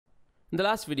In the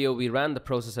last video, we ran the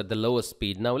process at the lowest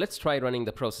speed. Now let's try running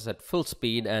the process at full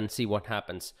speed and see what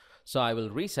happens. So I will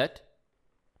reset,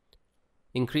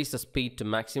 increase the speed to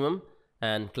maximum,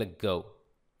 and click go.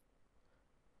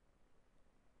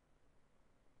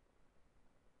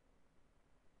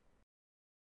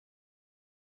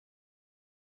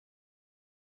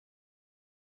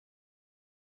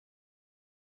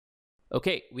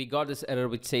 Okay, we got this error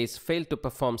which says failed to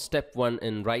perform step 1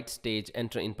 in write stage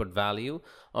enter input value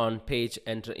on page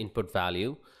enter input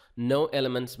value. No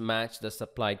elements match the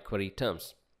supplied query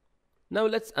terms. Now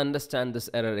let's understand this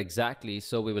error exactly.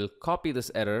 So we will copy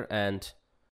this error and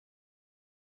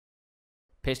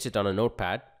paste it on a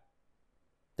notepad.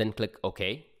 Then click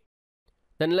OK.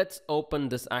 Then let's open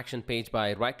this action page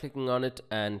by right-clicking on it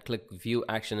and click View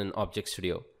Action in Object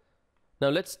Studio. Now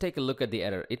let's take a look at the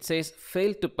error. It says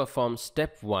failed to perform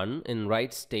step 1 in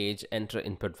write stage enter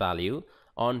input value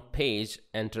on page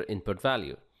enter input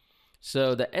value.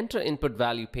 So the enter input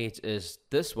value page is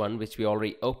this one which we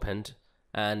already opened,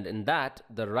 and in that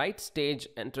the write stage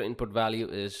enter input value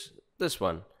is this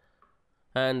one.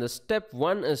 And the step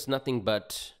 1 is nothing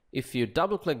but if you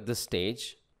double click this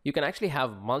stage, you can actually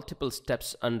have multiple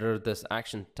steps under this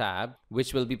action tab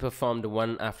which will be performed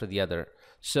one after the other.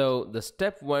 So the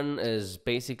step 1 is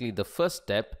basically the first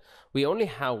step. We only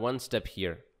have one step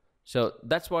here. So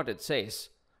that's what it says.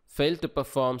 Failed to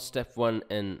perform step 1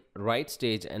 in write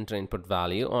stage enter input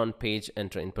value on page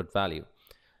enter input value.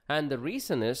 And the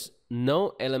reason is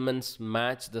no elements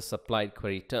match the supplied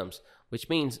query terms, which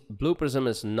means Blue Prism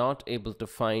is not able to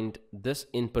find this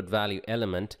input value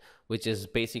element, which is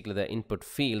basically the input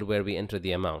field where we enter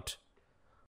the amount.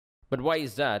 But why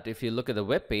is that? If you look at the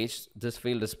web page, this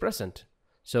field is present.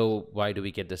 So why do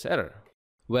we get this error?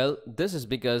 Well, this is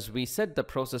because we set the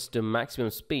process to maximum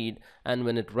speed, and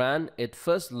when it ran, it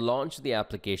first launched the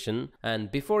application,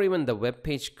 and before even the web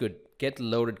page could get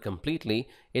loaded completely,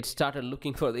 it started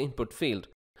looking for the input field.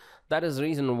 That is the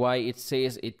reason why it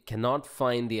says it cannot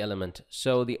find the element.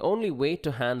 So the only way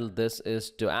to handle this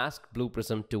is to ask Blue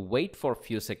Prism to wait for a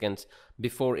few seconds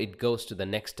before it goes to the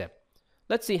next step.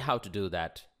 Let's see how to do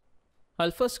that. I'll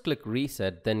first click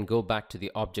reset, then go back to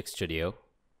the Object Studio.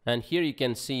 And here you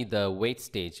can see the wait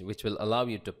stage, which will allow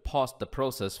you to pause the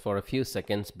process for a few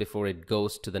seconds before it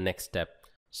goes to the next step.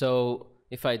 So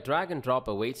if I drag and drop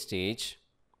a wait stage,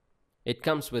 it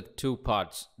comes with two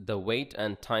parts, the wait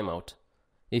and timeout.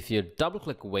 If you double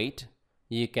click wait,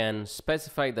 you can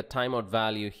specify the timeout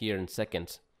value here in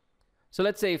seconds. So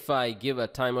let's say if I give a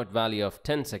timeout value of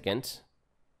 10 seconds,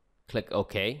 click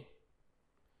OK,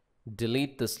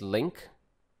 delete this link,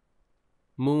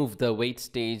 move the wait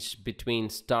stage between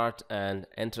start and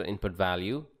enter input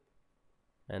value,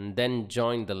 and then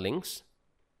join the links.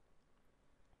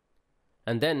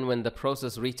 And then when the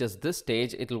process reaches this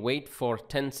stage, it will wait for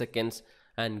 10 seconds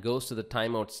and goes to the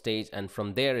timeout stage, and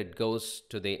from there it goes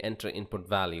to the enter input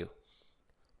value.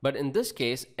 But in this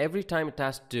case, every time it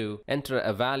has to enter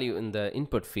a value in the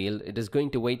input field, it is going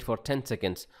to wait for 10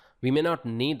 seconds. We may not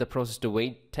need the process to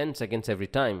wait 10 seconds every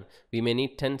time. We may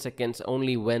need 10 seconds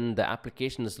only when the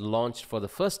application is launched for the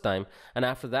first time, and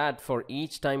after that, for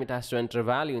each time it has to enter a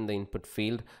value in the input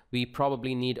field, we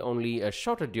probably need only a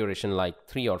shorter duration like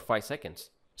 3 or 5 seconds.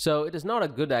 So it is not a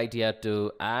good idea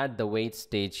to add the wait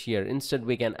stage here. Instead,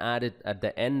 we can add it at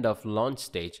the end of launch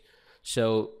stage.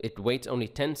 So it waits only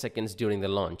 10 seconds during the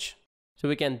launch. So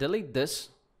we can delete this,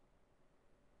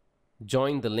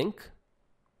 join the link,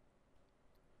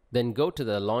 then go to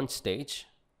the launch stage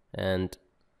and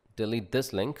delete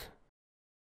this link,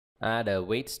 add a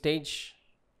wait stage,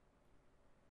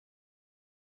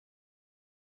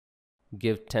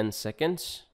 give 10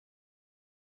 seconds,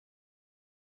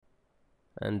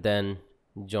 and then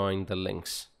join the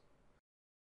links.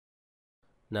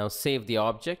 Now save the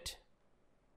object,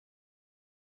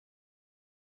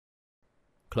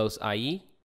 close IE,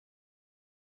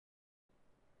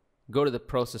 go to the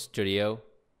Process Studio,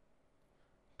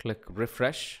 click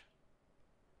refresh.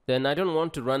 Then I don't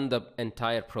want to run the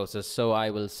entire process, so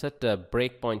I will set a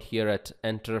breakpoint here at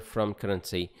enter from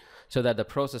currency so that the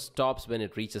process stops when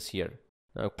it reaches here.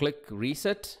 Now click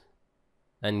reset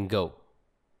and go.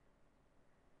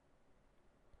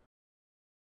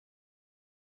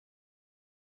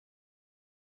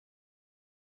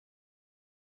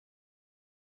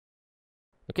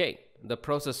 Okay, the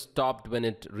process stopped when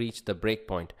it reached the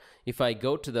breakpoint. If I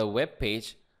go to the web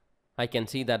page, I can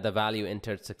see that the value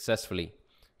entered successfully.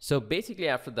 So basically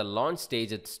after the launch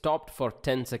stage, it stopped for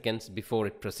 10 seconds before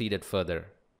it proceeded further.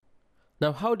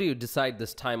 Now how do you decide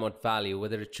this timeout value,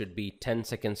 whether it should be 10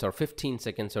 seconds or 15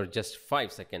 seconds or just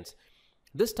 5 seconds?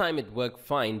 This time it worked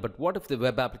fine, but what if the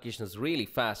web application is really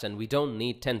fast and we don't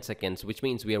need 10 seconds, which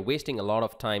means we are wasting a lot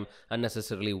of time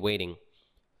unnecessarily waiting.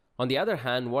 On the other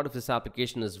hand, what if this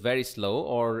application is very slow,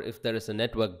 or if there is a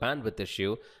network bandwidth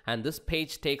issue and this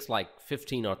page takes like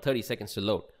 15 or 30 seconds to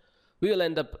load? We will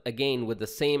end up again with the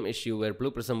same issue where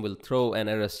Blue Prism will throw an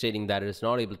error stating that it is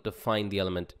not able to find the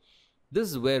element. This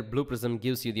is where Blue Prism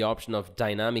gives you the option of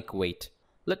dynamic wait.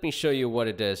 Let me show you what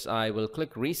it is. I will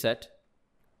click reset,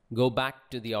 go back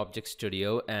to the Object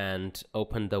Studio and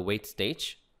open the wait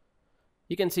stage.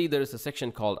 You can see there is a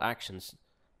section called actions.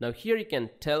 Now here you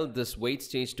can tell this wait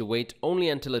stage to wait only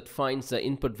until it finds the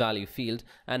input value field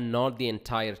and not the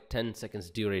entire 10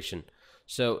 seconds duration.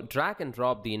 So drag and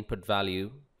drop the input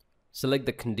value, select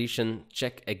the condition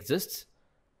check exists,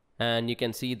 and you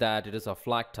can see that it is of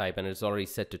flag type and it's already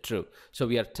set to true. So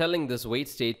we are telling this wait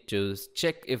state to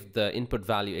check if the input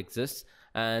value exists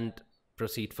and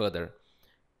proceed further.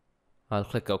 I'll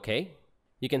click OK.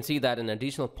 You can see that an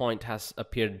additional point has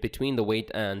appeared between the wait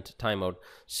and timeout.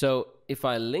 So if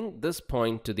I link this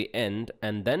point to the end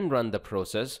and then run the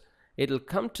process, it'll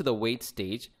come to the wait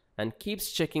stage and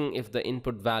keeps checking if the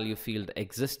input value field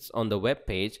exists on the web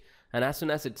page, and as soon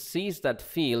as it sees that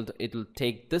field, it'll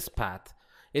take this path.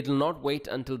 It'll not wait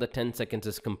until the 10 seconds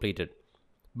is completed.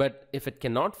 But if it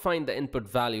cannot find the input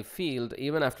value field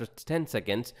even after 10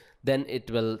 seconds, then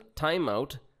it will time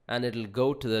out and it'll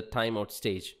go to the timeout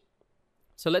stage.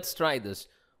 So let's try this.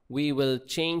 We will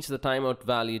change the timeout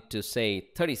value to say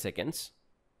 30 seconds.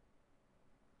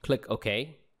 Click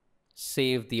OK.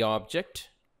 Save the object.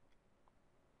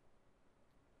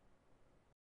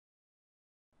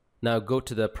 Now go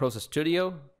to the Process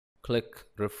Studio, click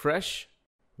refresh,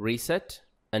 reset,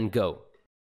 and go.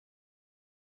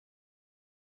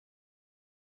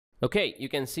 Okay, you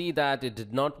can see that it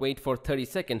did not wait for 30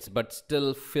 seconds but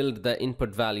still filled the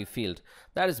input value field.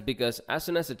 That is because as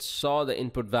soon as it saw the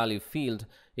input value field,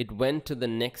 it went to the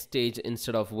next stage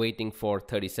instead of waiting for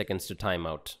 30 seconds to time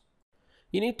out.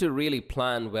 You need to really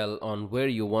plan well on where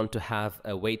you want to have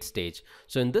a wait stage.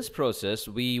 So in this process,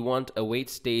 we want a wait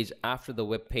stage after the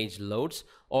web page loads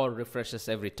or refreshes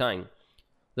every time.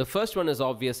 The first one is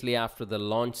obviously after the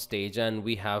launch stage, and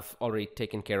we have already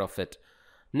taken care of it.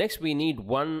 Next, we need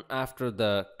one after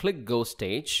the click go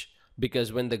stage,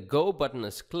 because when the go button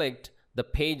is clicked, the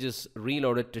page is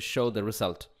reloaded to show the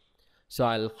result. So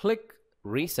I'll click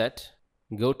reset,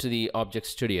 go to the Object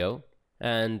Studio,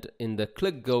 and in the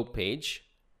click go page,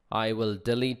 I will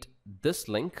delete this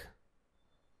link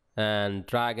and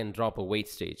drag and drop a wait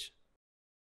stage.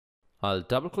 I'll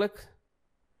double click.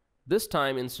 This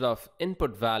time, instead of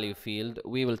input value field,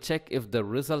 we will check if the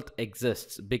result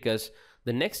exists, because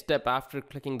the next step after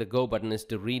clicking the go button is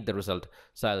to read the result.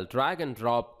 So I'll drag and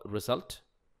drop result,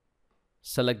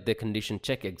 select the condition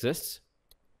check exists,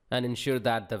 and ensure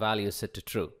that the value is set to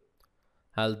true.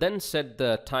 I'll then set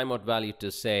the timeout value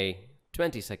to say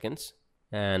 20 seconds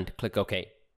and click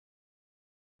OK.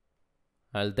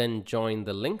 I'll then join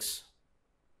the links,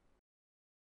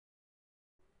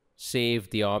 save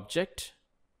the object,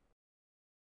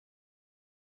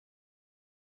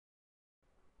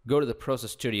 go to the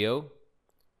Process Studio,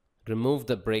 remove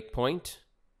the breakpoint,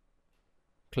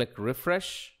 click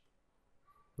refresh,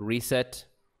 reset,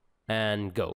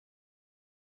 and go.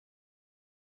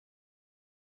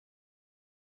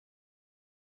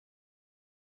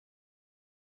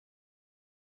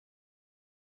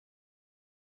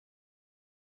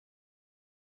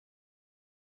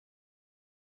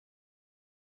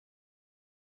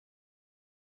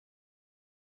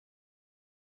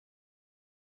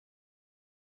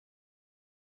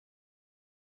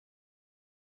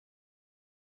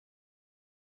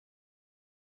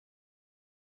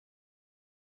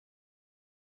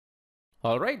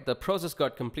 Alright, the process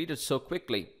got completed so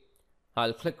quickly.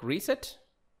 I'll click reset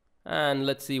and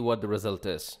let's see what the result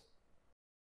is.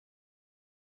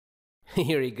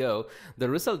 Here you go. The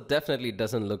result definitely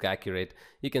doesn't look accurate.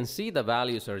 You can see the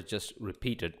values are just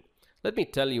repeated. Let me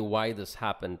tell you why this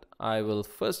happened. I will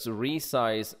first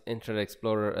resize Internet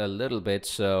Explorer a little bit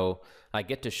so I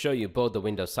get to show you both the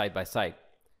windows side by side.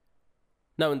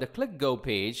 Now in the click go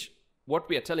page, what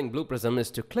we are telling Blue Prism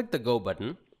is to click the go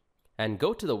button and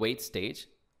go to the wait stage,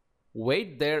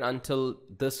 wait there until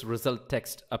this result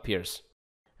text appears,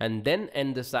 and then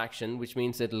end this action, which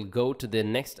means it'll go to the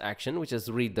next action, which is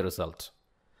read the result.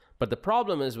 But the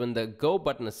problem is when the go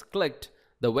button is clicked,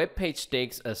 the web page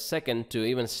takes a second to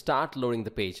even start loading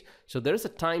the page. So there is a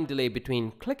time delay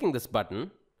between clicking this button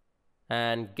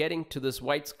and getting to this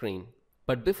white screen.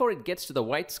 But before it gets to the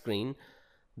white screen,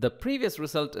 The previous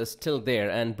result is still there,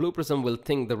 and Blue Prism will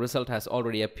think the result has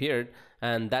already appeared,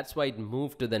 and that's why it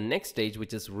moved to the next stage,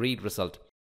 which is read result.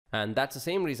 And that's the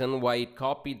same reason why it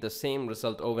copied the same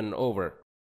result over and over.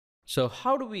 So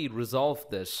how do we resolve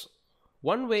this?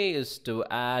 One way is to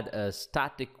add a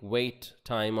static wait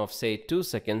time of say 2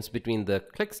 seconds between the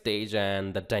click stage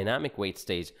and the dynamic wait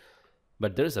stage.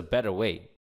 But there's a better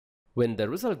way. When the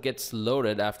result gets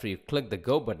loaded after you click the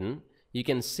go button, you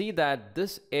can see that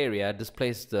this area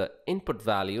displays the input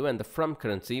value and the from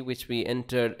currency which we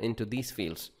entered into these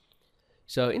fields.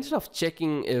 So instead of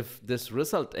checking if this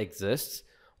result exists,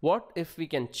 what if we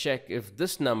can check if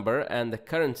this number and the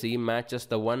currency matches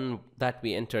the one that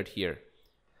we entered here?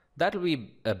 That will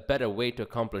be a better way to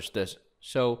accomplish this.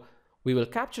 So we will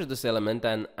capture this element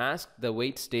and ask the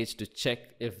wait stage to check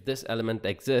if this element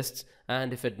exists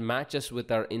and if it matches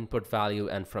with our input value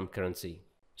and from currency.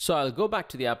 So I'll go back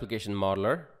to the application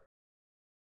modeler,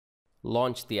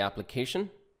 launch the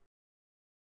application,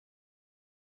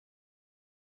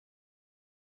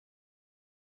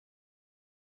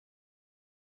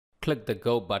 click the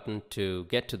go button to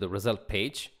get to the result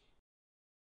page,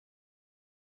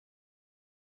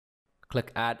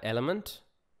 click add element.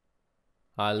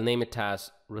 I'll name it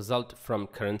as result from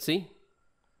currency,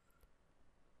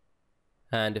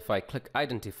 and if I click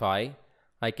identify,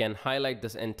 I can highlight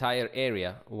this entire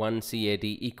area 1 CAD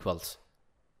equals.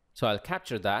 So I'll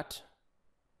capture that,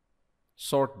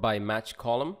 sort by match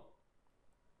column,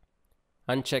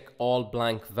 uncheck all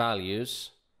blank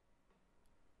values,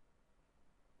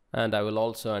 and I will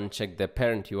also uncheck the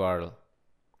parent URL.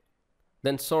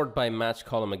 Then sort by match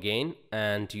column again,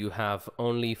 and you have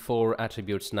only 4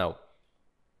 attributes now.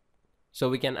 So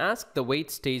we can ask the wait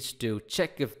stage to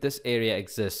check if this area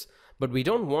exists, but we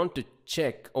don't want to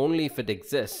check only if it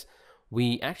exists.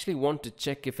 We actually want to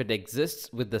check if it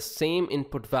exists with the same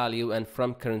input value and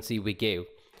from currency we gave.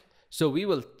 So we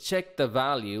will check the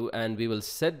value and we will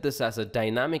set this as a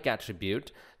dynamic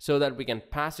attribute so that we can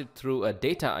pass it through a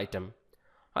data item.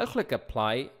 I'll click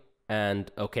apply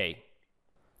and OK.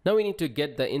 Now we need to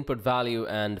get the input value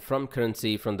and from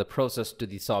currency from the process to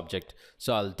this object.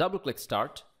 So I'll double click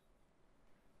start,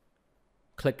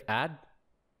 click add,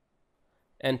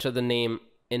 enter the name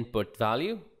input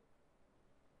value,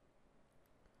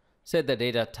 set the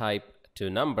data type to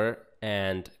number,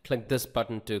 and click this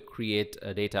button to create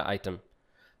a data item.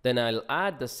 Then I'll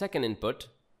add the second input,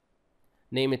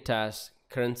 name it as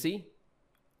currency,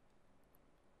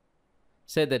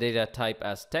 set the data type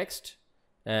as text,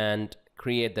 and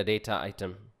create the data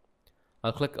item.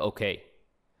 I'll click OK.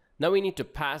 Now we need to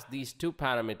pass these 2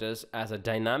 parameters as a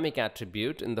dynamic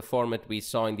attribute in the format we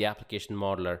saw in the application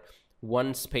modeler,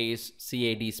 1 space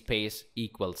CAD space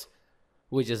equals,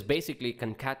 which is basically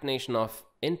concatenation of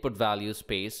input value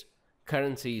space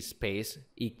currency space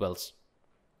equals.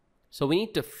 So we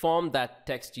need to form that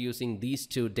text using these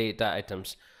 2 data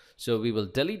items. So we will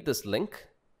delete this link,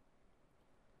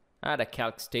 add a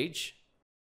calc stage,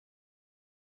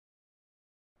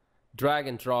 drag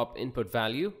and drop input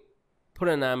value, put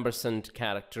an ampersand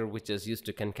character which is used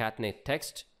to concatenate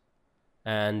text,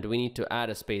 and we need to add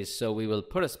a space. So we will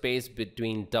put a space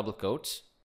between double quotes,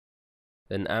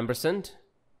 then ampersand,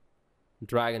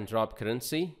 drag and drop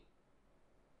currency,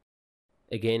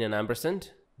 again an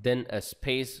ampersand, then a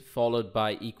space followed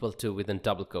by equal to within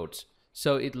double quotes.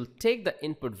 So it will take the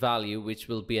input value, which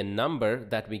will be a number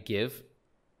that we give,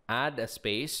 add a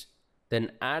space,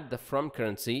 then add the from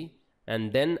currency,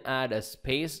 and then add a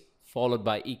space followed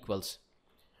by equals.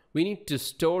 We need to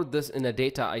store this in a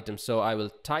data item, so I will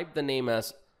type the name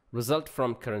as result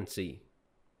from currency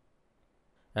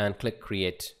and click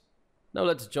create. Now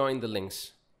let's join the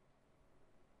links.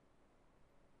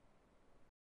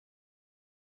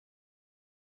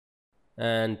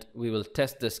 And we will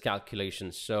test this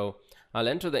calculation. So I'll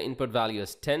enter the input value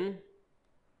as 10,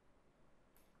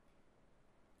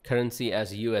 currency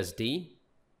as USD,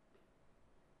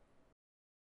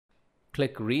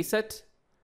 click reset,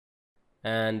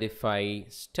 and if I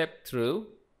step through,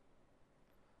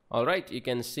 all right, you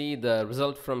can see the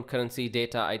result from currency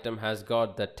data item has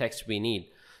got the text we need.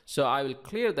 So I will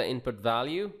clear the input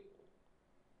value,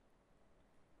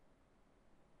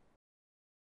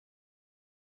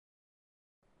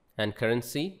 and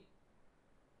currency,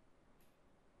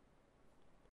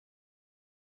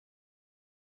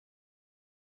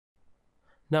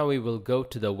 now we will go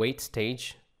to the wait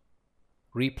stage,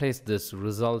 replace this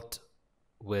result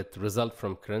with result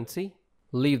from currency,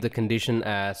 leave the condition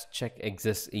as check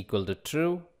exists equal to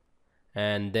true,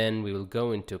 and then we will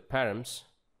go into params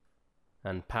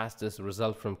and pass this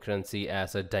result from currency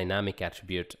as a dynamic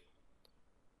attribute,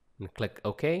 and click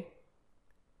OK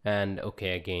and OK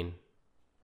again.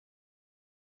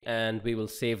 and we will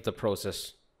save the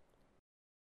process.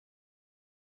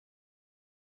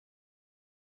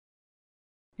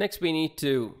 Next, we need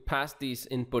to pass these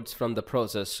inputs from the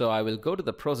process. So I will go to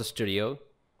the Process Studio,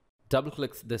 double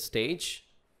click the stage,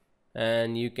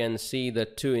 and you can see the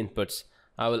two inputs.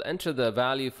 I will enter the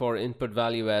value for input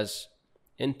value as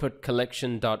input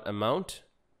collection.amount,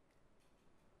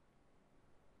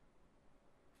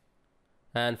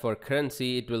 and for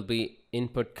currency it will be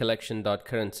input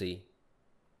collection.currency.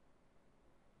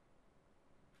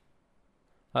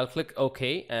 I'll click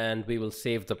OK and we will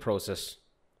save the process.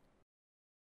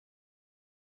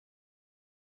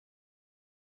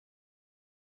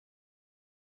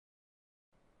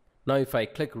 Now if I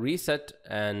click reset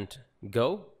and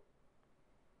go,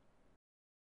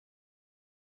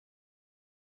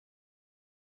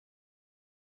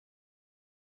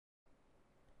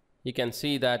 you can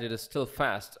see that it is still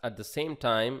fast. At the same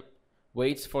time,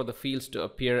 waits for the fields to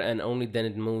appear and only then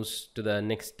it moves to the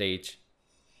next stage.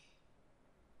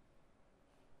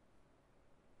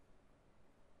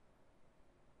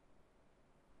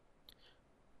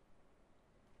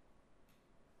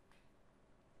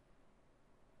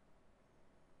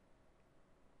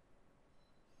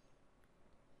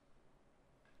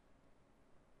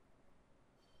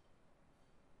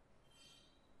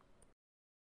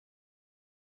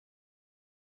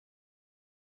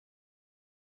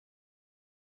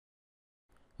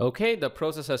 Okay, the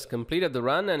process has completed the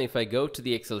run, and if I go to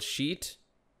the Excel sheet,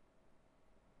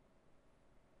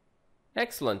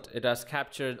 excellent, it has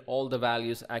captured all the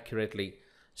values accurately.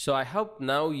 So I hope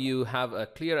now you have a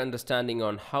clear understanding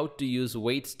on how to use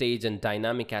wait stage and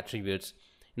dynamic attributes.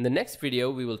 In the next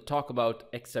video, we will talk about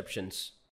exceptions.